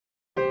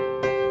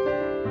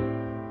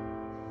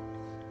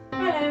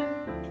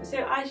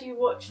So as you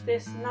watch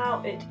this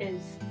now, it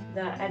is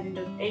the end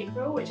of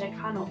April, which I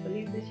cannot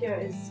believe this year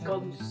has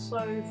gone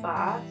so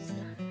fast,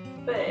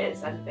 but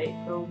it's end of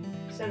April,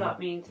 so that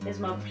means it's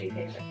monthly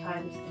favourite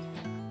times.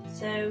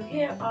 So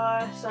here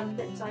are some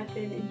bits I've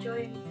been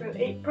enjoying through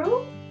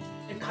April.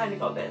 I've kind of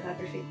got a bit of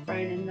everything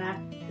thrown in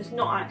there. There's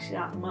not actually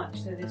that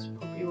much, so this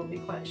probably will be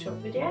quite a short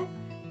video,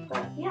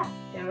 but yeah,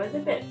 here are the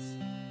bits.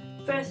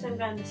 First I'm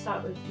going to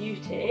start with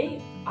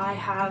beauty. I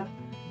have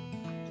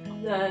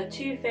the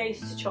Too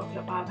Faced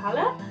Chocolate Bar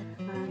Palette,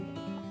 and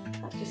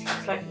that just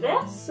looks like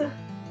this.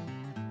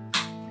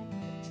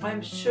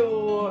 I'm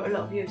sure a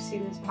lot of you have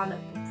seen this palette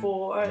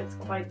before. It's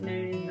quite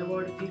known in the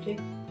world of beauty.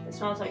 It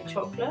smells like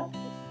chocolate.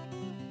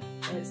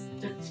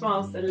 It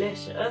smells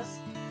delicious.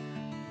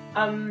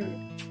 I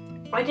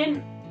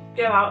didn't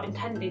go out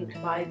intending to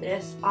buy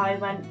this. I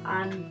went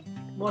and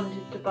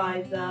wanted to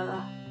buy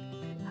the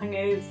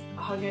hangover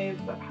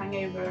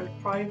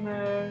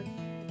primer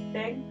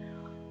thing.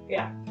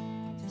 Yeah.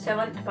 So I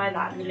went to buy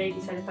that, and the lady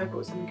said if I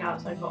bought something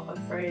else I got a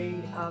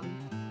free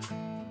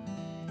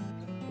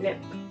lip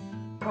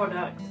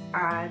product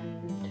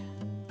and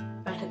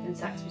Better Than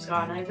Sex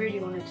mascara, and I really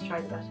wanted to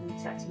try the Better Than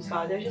Sex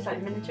mascara. They were just like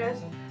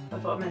miniatures, but I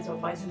thought I might as well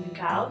buy something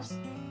else.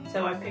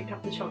 So I picked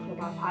up the Chocolate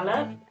Bar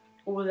palette.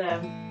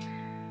 Although,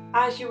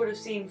 as you would have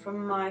seen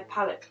from my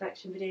palette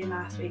collection video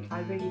last week,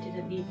 I really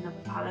didn't need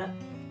another palette,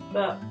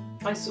 but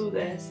I saw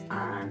this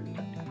and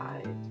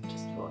I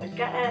just thought I'd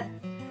get it.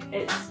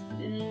 It's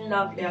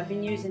lovely. I've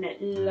been using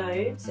it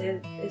loads.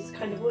 It's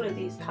kind of all of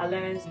these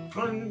colours.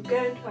 I'm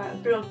going to write a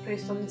blog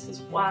post on this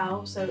as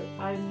well, so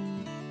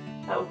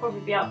that will probably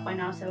be up by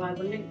now, so I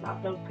will link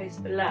that blog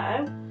post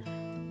below.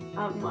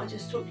 I'll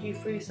just talk you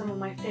through some of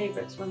my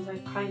favourites, ones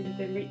I've kind of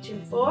been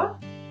reaching for.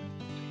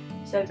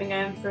 So I've been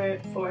going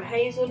for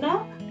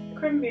hazelnut,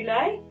 creme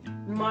brulee,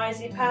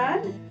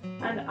 marzipan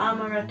and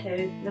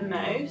amaretto the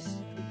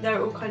most.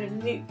 They're all kind of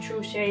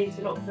neutral shades,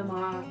 a lot of them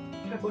are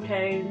purple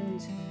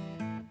tones.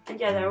 And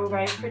yeah, they're all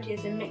very pretty.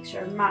 It's a mixture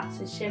of mattes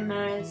and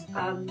shimmers.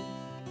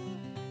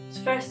 It's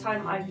the first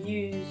time I've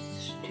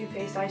used Too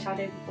Faced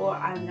eyeshadow before,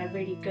 and they're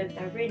really good.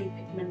 They're really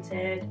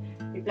pigmented,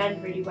 they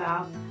blend really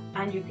well,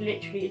 and you've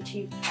literally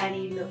achieved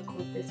any look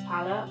with this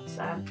palette,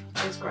 so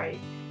it's great.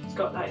 It's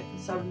got like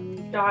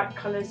some dark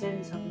colours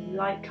in, some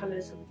light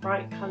colours, some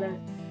bright colours,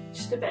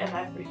 just a bit of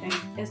everything.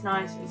 It's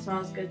nice, it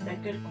smells good, they're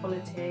good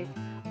quality.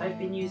 I've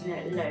been using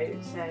it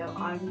loads, so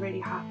I'm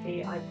really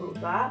happy I bought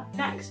that.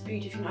 Next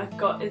beauty thing I've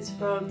got is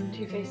from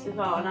Too Faced as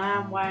well, and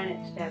I am wearing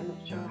it today. I'm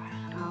not sure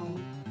how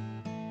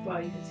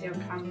well you can see on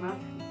camera,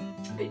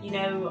 but you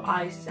know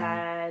I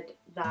said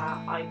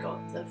that I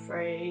got the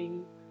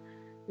free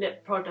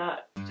lip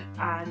product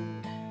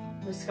and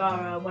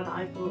mascara when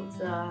I bought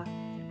the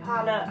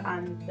palette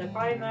and the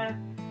primer.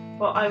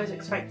 Well, I was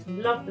expecting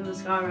to love the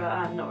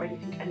mascara and not really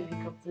think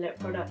anything of the lip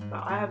product,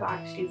 but I have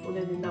actually fallen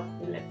in love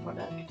with the lip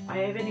product. I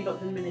have only got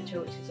the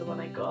miniature, which is the one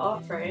I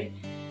got free,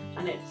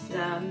 and it's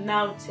the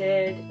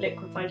Melted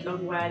Liquefied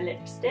Longwear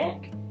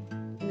Lipstick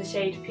in the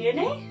shade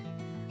Peony,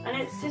 and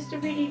it's just a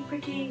really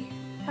pretty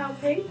pale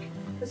pink.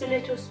 There's a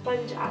little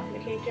sponge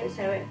applicator,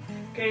 so it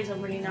goes on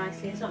really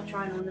nicely. It's not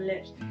drying on the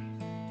lips.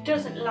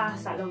 Doesn't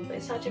last that long, but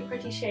it's such a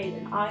pretty shade,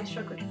 and I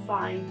struggle to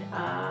find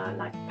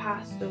like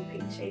pastel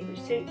pink shade which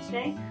suits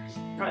me.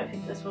 Right, I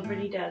think this one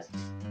really does,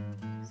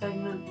 so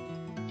I'm gonna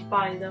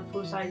buy the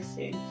full size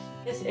soon.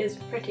 This is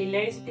pretty.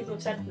 Loads of people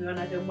have said to me when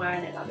I've been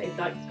wearing it that they'd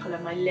like to colour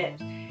my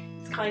lips.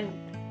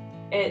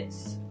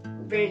 It's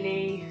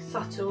really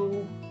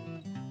subtle,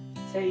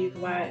 so you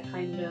can wear it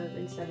kind of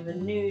instead of a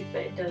nude,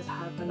 but it does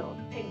have a lot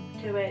of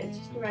pink to it. It's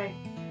just a very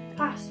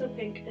pastel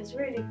pink. It's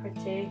really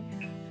pretty.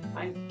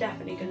 I'm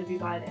definitely going to be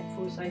buying it in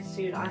full size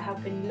soon. I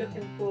have been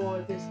looking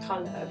for this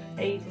colour for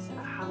ages and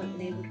I haven't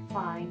been able to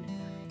find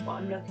what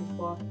I'm looking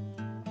for.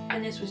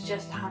 And this was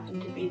just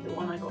happened to be the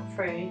one I got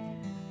free,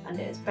 and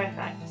it is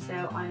perfect,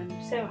 so I'm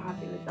so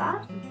happy with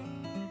that.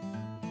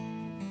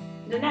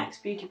 The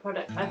next beauty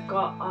product I've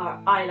got are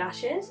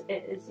eyelashes.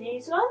 It is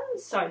these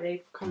ones. Sorry,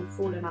 they've kind of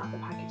fallen out of the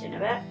packaging a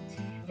bit.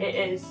 It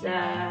is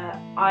Fleur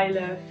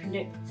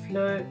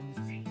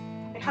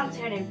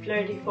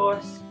de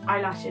Force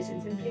eyelashes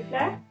in Simply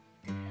Fleur,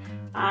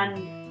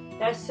 and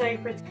they're so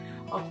pretty.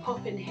 I'll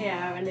pop in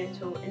here a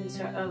little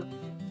insert of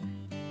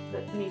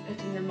me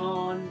putting them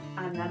on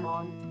and them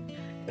on.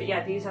 But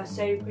yeah, these are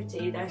so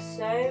pretty. They're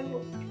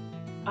so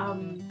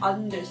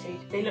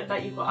understated. They look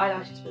like you've got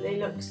eyelashes, but they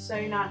look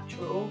so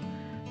natural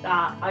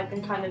that I've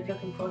been kind of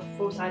looking for a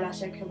false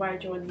eyelash I can wear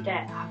during the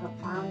day. I haven't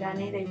found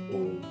any. They've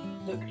all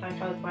looked like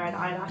I was wearing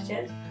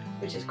eyelashes,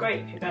 which is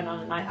great if you're going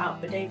on a night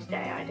out, but day to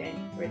day I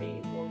don't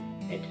really want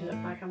it to look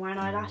like I'm wearing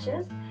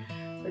eyelashes.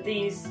 But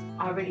these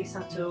are really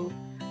subtle,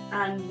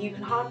 and you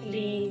can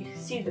hardly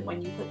see them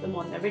when you put them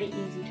on. They're really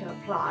easy to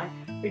apply,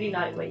 really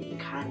lightweight, you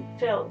can't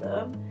feel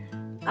them,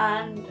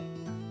 and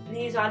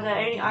these are the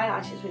only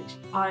eyelashes which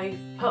I've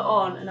put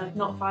on and I've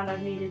not found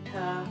I've needed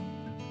to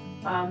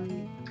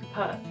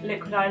put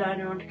liquid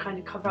eyeliner on to kind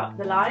of cover up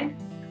the line.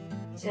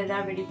 So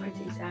they're really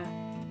pretty. So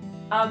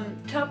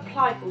to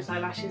apply false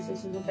eyelashes,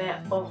 this is a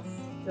bit off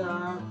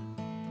the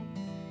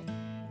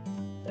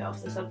bit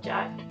off the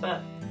subject,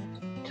 but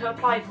to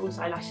apply false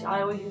eyelashes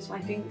I always use my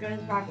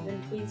fingers rather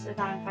than tweezers, and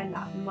I find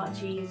that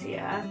much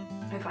easier.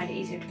 I find it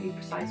easier to be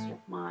precise with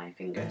my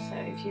fingers, so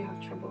if you have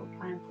trouble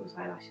applying false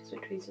eyelashes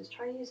with tweezers,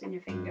 try using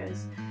your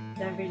fingers.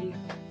 They're really,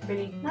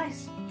 really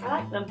nice. I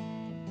like them.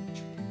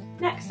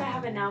 Next I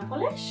have a nail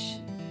polish,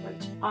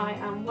 which I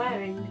am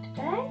wearing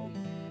today.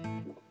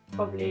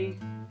 Probably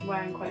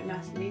wearing quite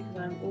messily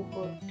because I'm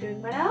awful at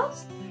doing my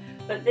nails.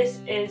 But this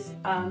is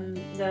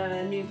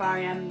the new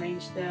M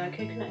range, the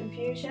Coconut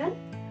Infusion.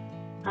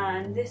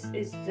 And this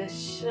is the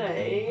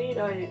shade,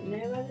 I don't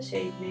know where the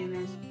shade name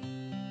is.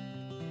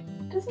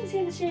 It doesn't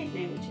say the shade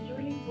name, which is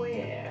really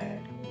weird.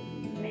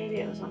 Maybe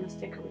it was on a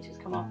sticker which has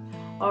come off.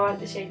 I'll write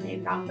the shade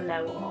name down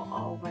below, or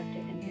I'll write it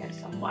in here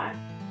somewhere.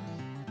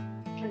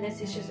 And this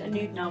is just a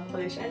nude nail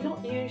polish. I'm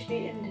not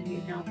usually into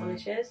nude nail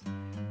polishes,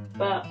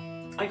 but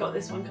I got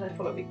this one because I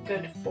thought it would be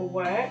good for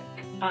work.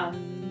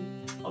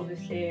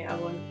 Obviously I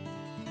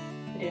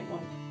didn't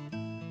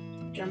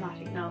want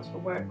dramatic nails for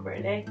work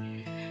really.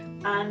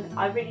 And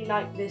I really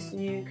like this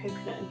new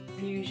Coconut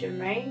Infusion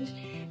range.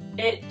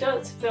 It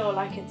does feel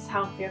like it's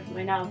healthier for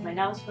my nails. My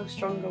nails feel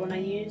stronger when I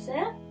use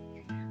it.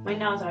 My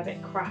nails are a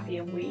bit crappy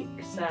and weak,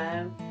 so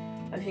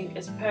I think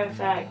it's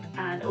perfect.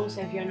 And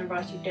also if you're in a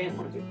rush, you don't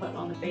want to be putting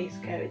on a base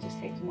coat, it just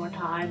takes more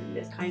time.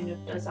 This kind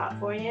of does that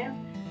for you.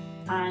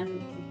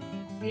 And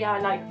yeah, I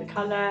like the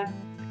colour,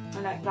 I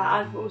like that.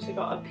 I've also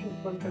got a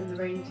pink one from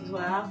the range as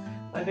well.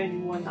 I've only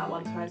worn that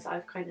once, whereas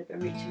I've kind of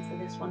been reaching for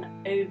this one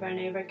over and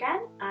over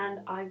again, and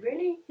I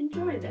really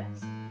enjoy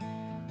this.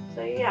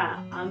 So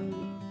yeah,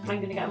 I'm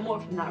going to get more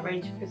from that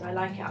range because I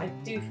like it. I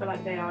do feel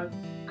like they are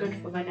good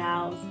for my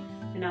nails.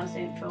 My nails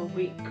don't feel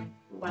weak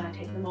when I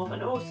take them off,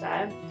 and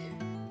also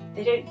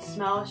they don't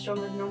smell as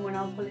strong as normal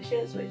nail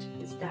polishes, which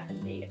is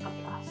definitely a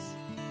plus.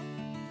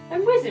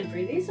 I'm whizzing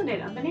through these, I don't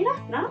have any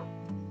left now.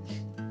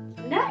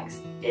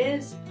 Next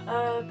is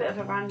a bit of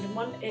a random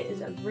one. It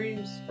is a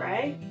room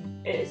spray.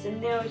 It is the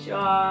Nails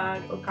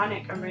Yard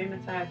Organic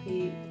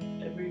Aromatherapy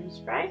Room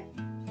Spray.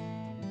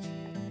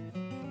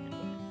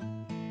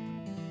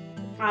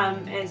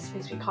 It's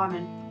supposed to be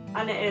calming,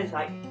 and it is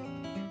like,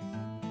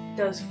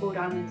 does fall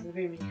down into the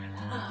room and you go,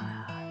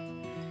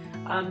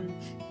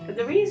 but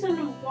the reason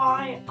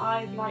why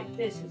I like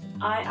this is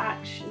I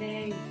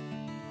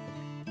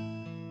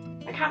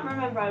can't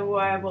remember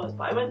where I was,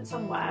 but I went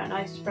somewhere and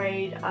I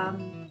sprayed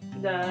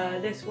the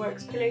This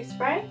Works pillow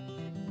spray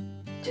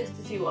just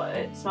to see what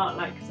it smelled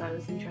like because I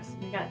was interested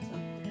to get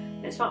some.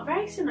 It smelled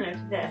very similar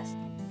to this.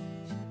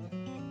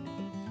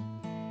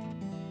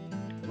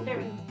 I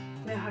don't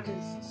know how to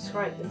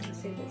describe this.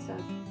 Let's see if it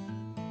says.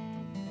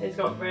 It's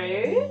got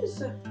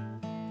rose,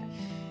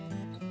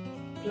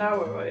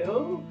 flower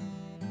oil,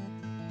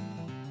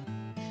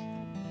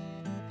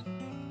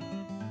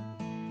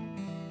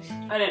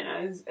 I don't know,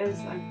 it's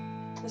like,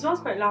 it smells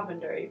quite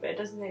lavendery, but it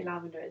doesn't say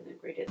lavender in the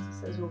ingredients, it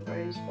says all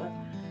rose. But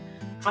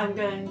I'm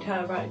going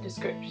to write a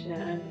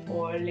description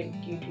or link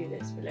you to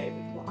this below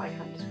because I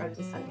can't describe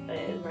the scent, but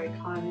it is very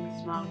calming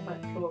smell,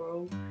 quite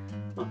floral,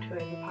 not too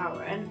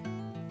overpowering.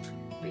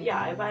 But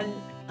yeah, I went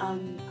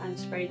and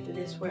sprayed the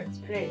This Works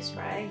pillow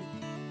spray,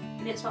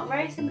 and it smelled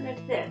very similar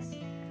to this.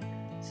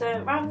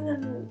 So rather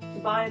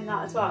than buying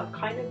that as well, I've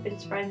kind of been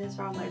spraying this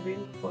around my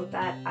room before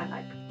bed and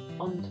like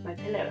onto my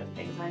pillow and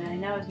things. And I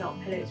know it's not a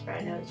pillow spray,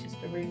 I know it's just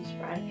a room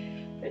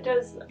spray, but it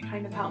does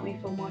kind of help me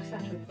feel more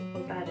settled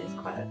before bed. It's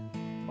quite a,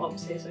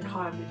 obviously it's a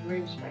calming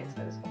room spray,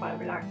 so it's quite a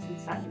relaxing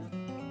scent.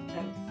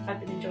 So I've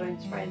been enjoying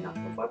spraying that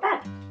before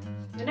bed.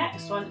 The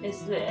next one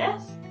is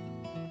this.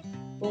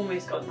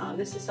 Almost got now.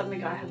 This is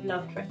something I have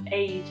loved for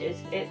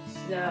ages. It's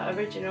the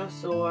Original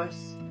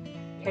Source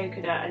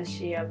Coconut and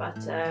Shea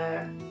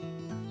Butter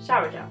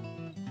Shower Gel.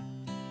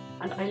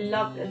 And I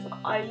love this.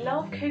 I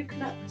love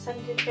coconut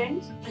scented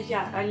things.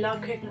 Yeah, I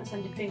love coconut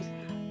scented things.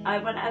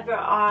 Whenever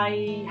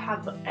I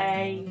have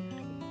a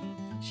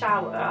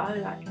shower,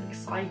 I'm like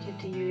excited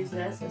to use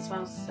this. It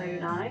smells so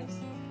nice.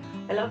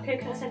 I love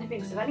coconut scented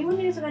things. If anyone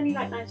knows of any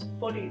like nice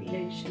body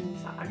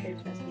lotions that are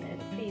coconut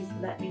scented, please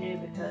let me know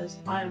because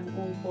I'm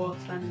all for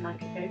smelling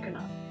like a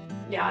coconut.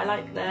 Yeah, I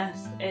like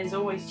this. It's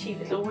always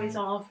cheap. It's always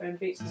on offer in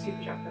Boots and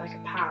Superdrug for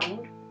like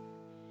 £1.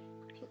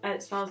 And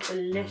it smells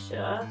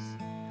delicious.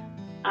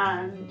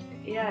 And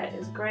yeah,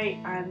 it's great,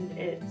 and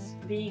it's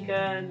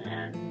vegan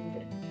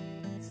and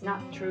it's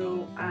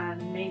natural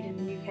and made in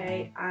the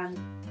UK, and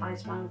I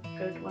smell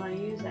good when I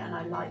use it, and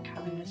I like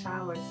having a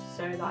shower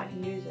so that I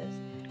can use this.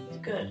 It's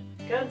good.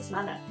 Go and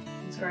smell it.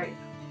 It's great.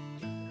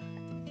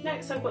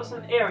 Next I've got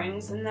some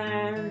earrings, and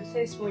they're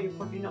so small you're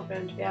probably not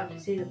going to be able to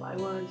see them, but I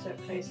will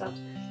insert close-ups.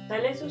 They're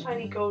little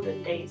tiny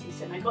golden daisies,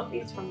 and I got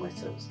these from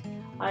Whistles.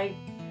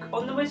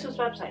 On the Whistles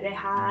website they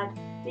had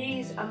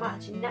these, a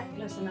matching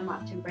necklace and a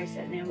matching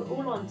bracelet, and they were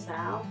all on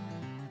sale.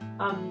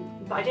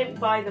 But I didn't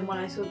buy them when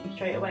I saw them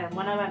straight away, and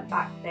when I went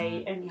back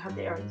they only had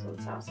the earrings on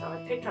sale, so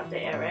I picked up the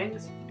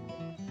earrings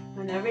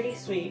and they're really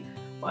sweet.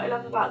 What I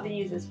love about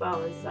these as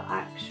well is the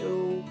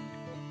actual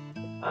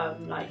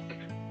like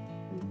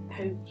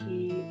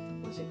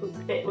pokey, what's it called,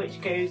 the bit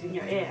which goes in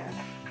your ear.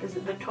 is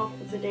at the top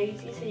of the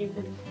daisy, so you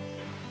can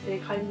they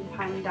kind of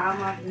hang down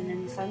rather than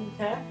in the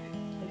centre.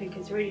 I think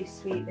it's really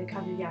sweet. They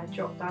kind of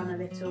drop down a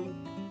little.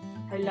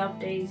 I love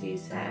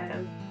daisies,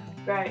 so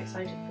very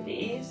excited for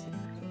these.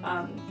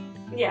 And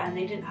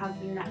they didn't have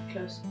the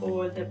necklace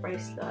or the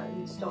bracelet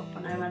in stock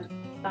when I went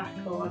back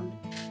on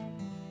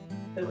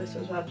the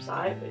Whistles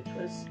website, which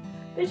was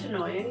a bit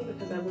annoying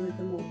because I wanted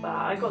them all, but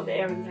I got the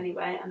earrings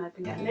anyway, and I've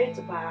been getting loads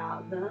of wear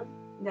out of them.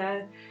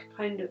 They're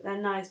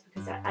nice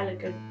because they're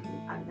elegant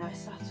and they're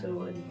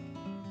subtle and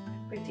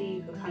pretty.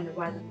 You can kind of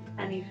wear them with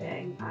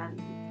anything,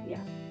 and yeah,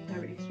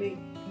 they're really sweet.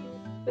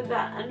 But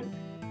then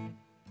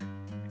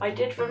I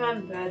did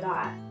remember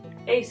that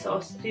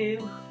ASOS do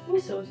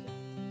whistles,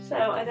 so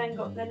I then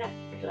got the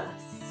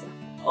necklace.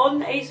 On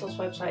the ASOS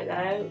website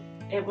though,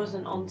 it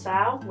wasn't on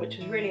sale, which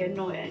was really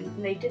annoying.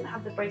 And they didn't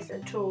have the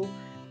bracelet at all.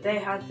 They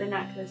had the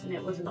necklace and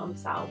it wasn't on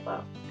sale,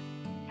 but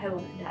I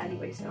wanted it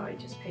anyway, so I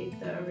just paid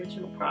the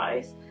original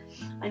price.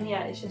 And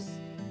yeah, it's just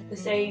the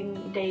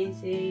same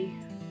daisy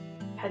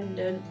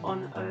pendant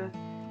on a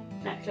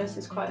necklace.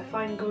 It's quite a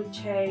fine gold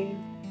chain,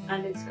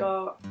 and it's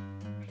got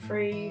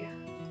 3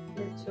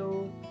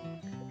 little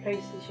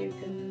places you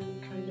can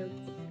kind of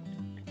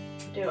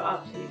do it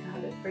up, so you can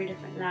have it 3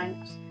 different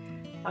lengths.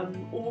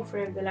 All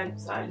 3 of the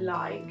lengths that I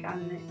like,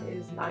 and it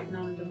is like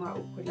none of them are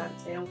awkward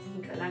lengths, they all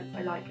fall to a length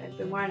I like. I've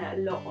been wearing it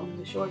a lot on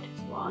the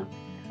shortest one,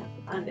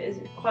 and it's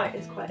quite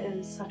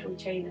a subtle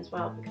chain as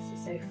well because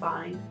it's so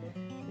fine.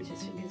 I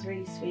just think it's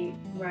really sweet,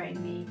 very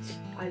neat.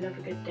 I love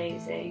a good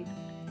daisy,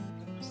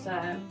 so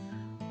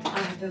I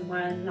have been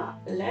wearing that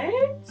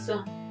loads.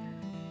 So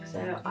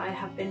I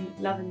have been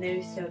loving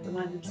those, so I've been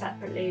wearing them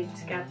separately,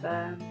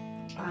 together,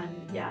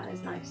 and yeah,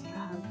 it's nice to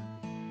have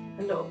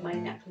a lot of my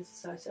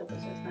necklaces are silver,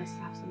 so it's nice to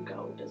have some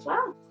gold as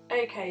well.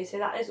 Okay, so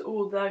that is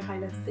all the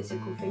kind of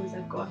physical things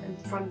I've got in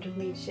front of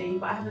me to show you,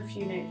 but I have a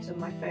few notes on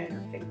my phone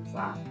and things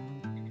that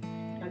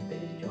I've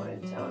been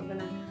enjoying, so I'm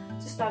gonna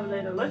just have a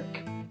little look.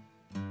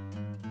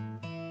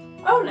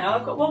 Oh no,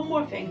 I've got one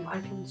more thing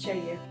I can show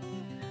you.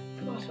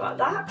 Forgot about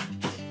that.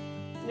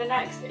 The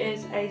next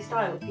is a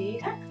style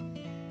piece.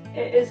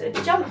 It is a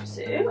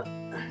jumpsuit.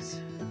 That's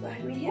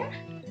behind me here.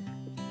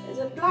 It's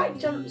a black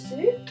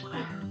jumpsuit.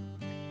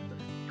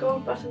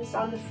 Gold buttons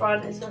down the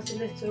front. It's got a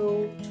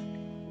little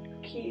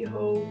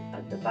keyhole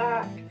at the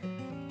back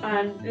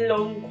and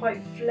long,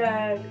 quite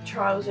flared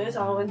trousers.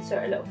 I'll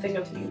insert a little thing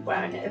of me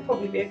wearing it. It'll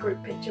probably be a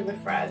group picture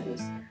with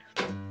friends.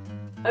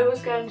 I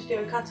was going to do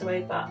a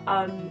cutaway, but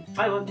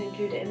I want to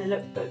include it in a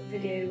lookbook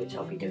video, which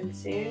I'll be doing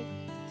soon.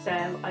 So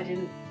I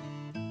didn't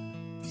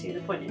see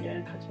the point in doing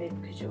a cutaway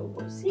because you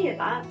will see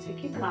that, so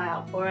keep an eye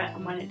out for it,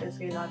 and when it does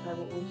go live I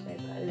will also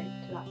put a link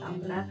to that down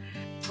below.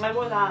 I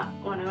wore that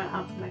when I went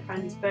out for my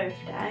friend's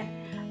birthday,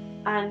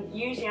 and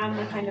usually I'm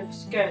the kind of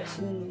skirts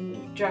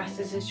and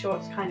dresses and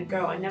shorts kind of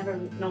girl. I never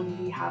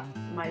normally have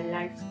my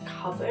legs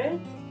covered.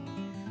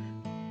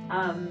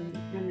 I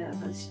know that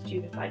sounds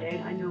stupid, but I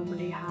don't. I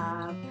normally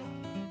have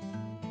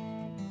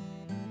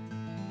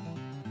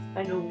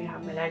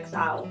my legs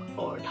out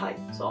or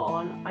tights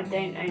on. I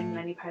don't own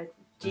many pairs of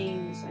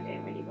jeans. I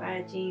don't really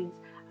wear jeans.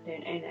 I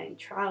don't own any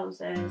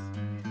trousers.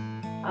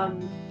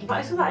 But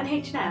I saw that in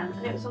H&M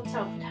and it was on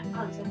sale for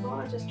 £10, so I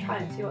thought I'd just try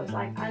it and see what it's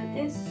like, and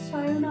it's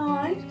so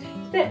nice. It's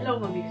a bit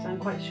long on me because I'm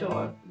quite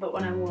short, but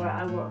when I wore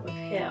it with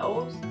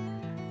heels.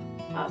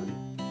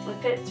 It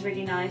fits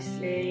really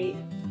nicely.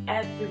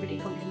 Everybody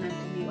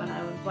complimented me when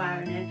I was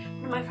wearing it.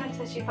 One of my friends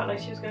said she felt like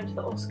she was going to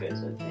the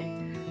Oscars with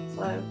me.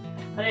 So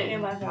I don't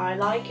know whether I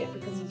like it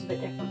because it's a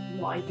bit different from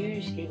what I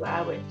usually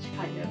wear, which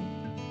kind of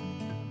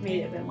made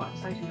it a bit more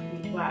exciting for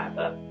me to wear,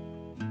 but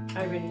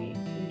I really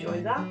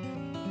enjoyed that.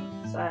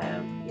 So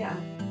yeah,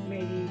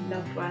 really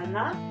loved wearing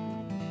that.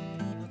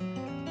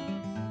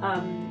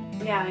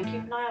 Yeah, and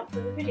keep an eye out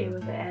for the video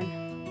with it in.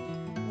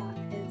 That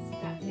is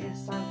definitely a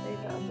style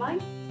favourite of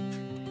mine.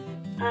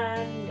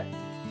 And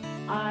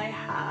I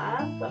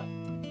have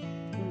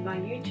my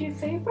YouTube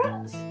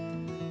favourites.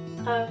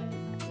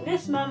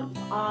 This month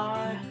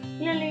are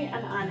Lily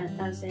and Anna,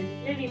 as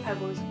in Lily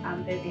Pebbles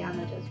and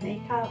Viviana Does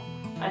Makeup.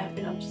 I have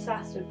been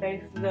obsessed with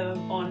both of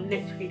them on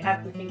literally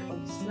everything,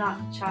 on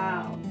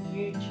Snapchat, on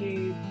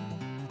YouTube,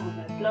 on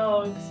their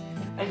vlogs.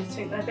 I just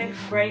think they're both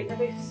great. They're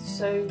both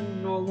so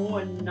normal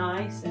and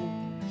nice, and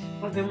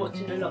I've been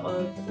watching a lot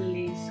of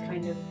Lily's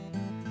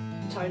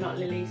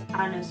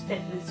Anna's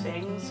fitness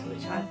things,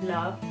 which I've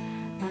loved,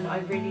 and I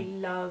really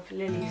love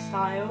Lily's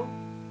style.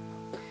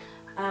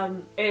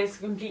 It's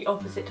the complete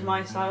opposite to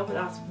my style, but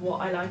that's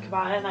what I like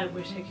about it, and I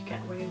wish I could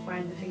get away with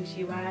wearing the things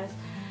she wears.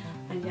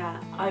 And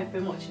yeah, I've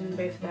been watching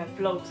both of their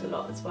vlogs a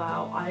lot as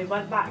well. I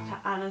went back to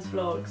Anna's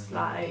vlogs,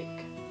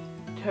 like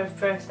her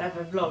first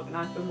ever vlog, and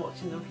I've been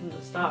watching them from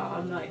the start.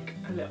 I'm like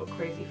a little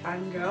crazy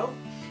fangirl.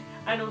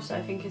 And also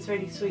I think it's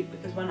really sweet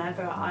because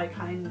whenever I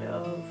kind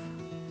of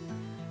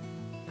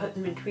put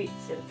them in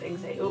tweets and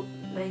things, they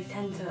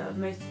tend to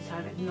most of the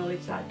time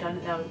acknowledge that I've done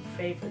it. They'll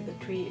favourite the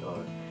tweet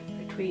or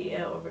retweet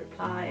it or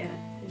reply,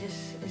 and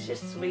it's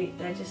just sweet.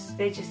 They just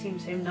seem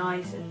so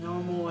nice and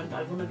normal, and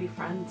I want to be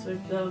friends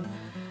with them.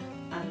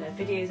 and their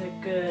videos are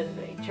good, and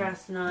they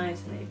dress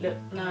nice and they look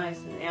nice,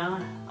 and they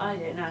are, I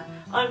don't know,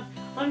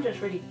 I'm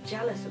just really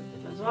jealous of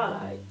them as well.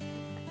 Like,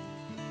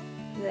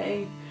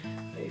 they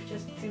both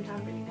just seem to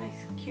have really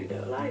nice cute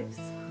little lives.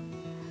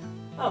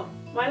 Oh,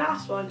 my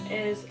last one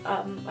is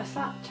a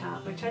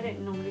Snapchat, which I don't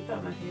normally put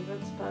on my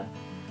favourites, but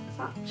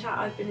Snapchat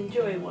I've been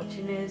enjoying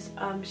watching is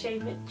Shay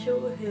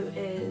Mitchell, who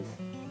is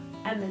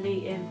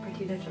Emily in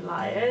Pretty Little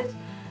Liars.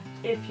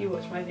 If you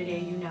watch my video,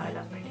 you know I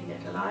love Pretty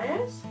Little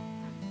Liars.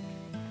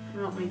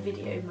 Not my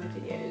video, my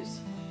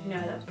videos. You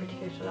know I love Pretty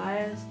Little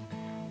Liars.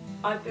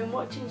 I've been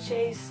watching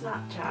Shay's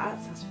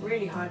Snapchats, that's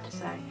really hard to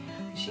say.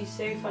 She's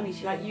so funny,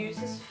 she like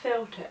uses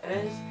filters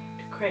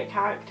to create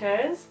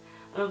characters,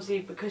 and obviously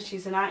because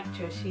she's an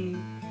actress she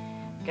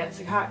gets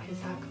the characters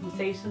to have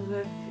conversations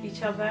with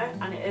each other,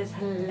 and it is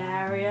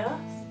hilarious.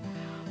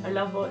 I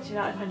love watching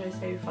that, I find her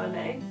so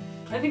funny.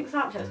 I think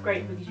Snapchat's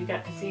great because you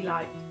get to see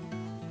like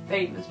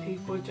famous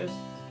people just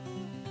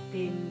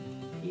being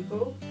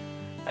people.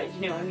 Like,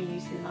 you know what I mean,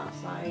 you see them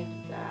outside,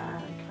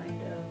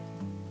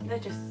 they're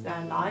just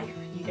their life.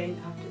 You don't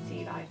have to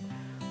see like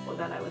what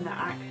they're like when they're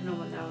acting or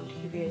when they're on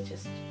TV, it's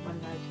just when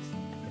they're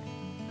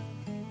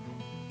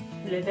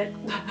just living.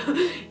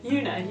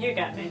 You know, you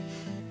get me.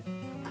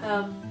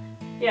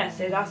 Yeah,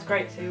 so that's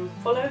great. So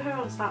follow her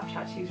on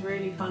Snapchat, she's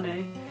really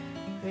funny.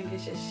 I think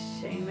it's just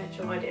Shay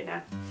Mitchell, I don't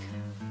know.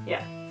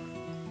 Yeah,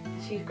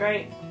 she's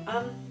great.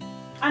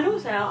 And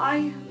also,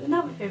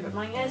 another favourite of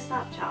mine is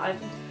Snapchat. I've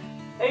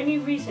only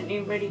recently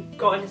really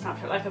got into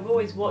Snapchat. Like, I've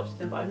always watched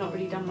them, but I've not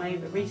really done my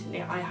own. But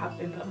recently I have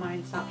been putting my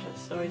own Snapchat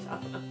stories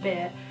up a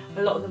bit.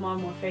 A lot of them are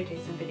more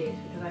photos than videos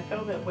because I feel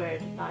a bit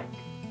weird like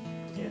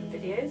doing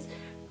videos.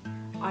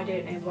 I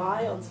don't know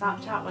why on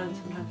Snapchat, when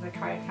sometimes I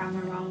carry a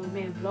camera around with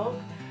me and vlog,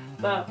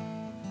 but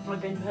I've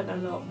been putting a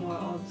lot more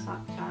on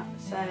Snapchat.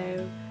 So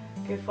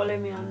go follow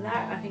me on there.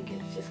 I think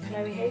it's just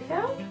Chloé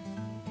Hayfield.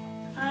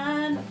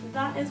 And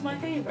that is my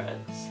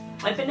favourites.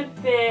 I've been a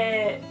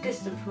bit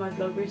distant from my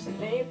vlog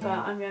recently, but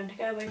I'm going to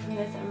go away from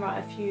this and write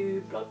a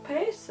few blog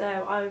posts,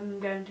 so I'm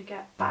going to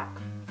get back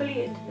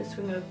fully into the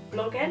swing of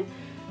blogging.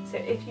 So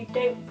if you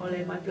don't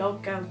follow my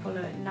blog, go and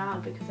follow it now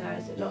because there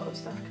is a lot of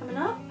stuff coming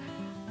up,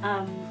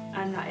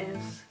 and that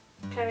is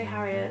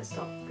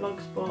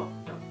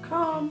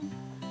chloeharriet.blogspot.com,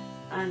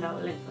 and I'll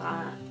link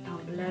that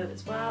down below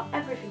as well.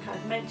 Everything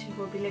I've mentioned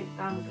will be linked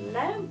down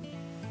below.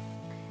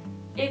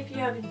 If you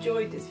have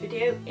enjoyed this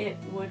video, it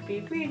would be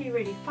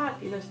really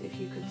fabulous if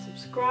you could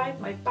subscribe.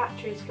 My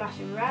battery is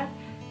flashing red,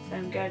 so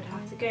I'm going to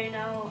have to go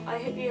now. I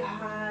hope you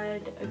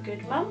had a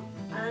good month,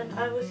 and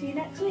I will see you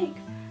next week.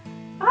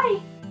 Bye!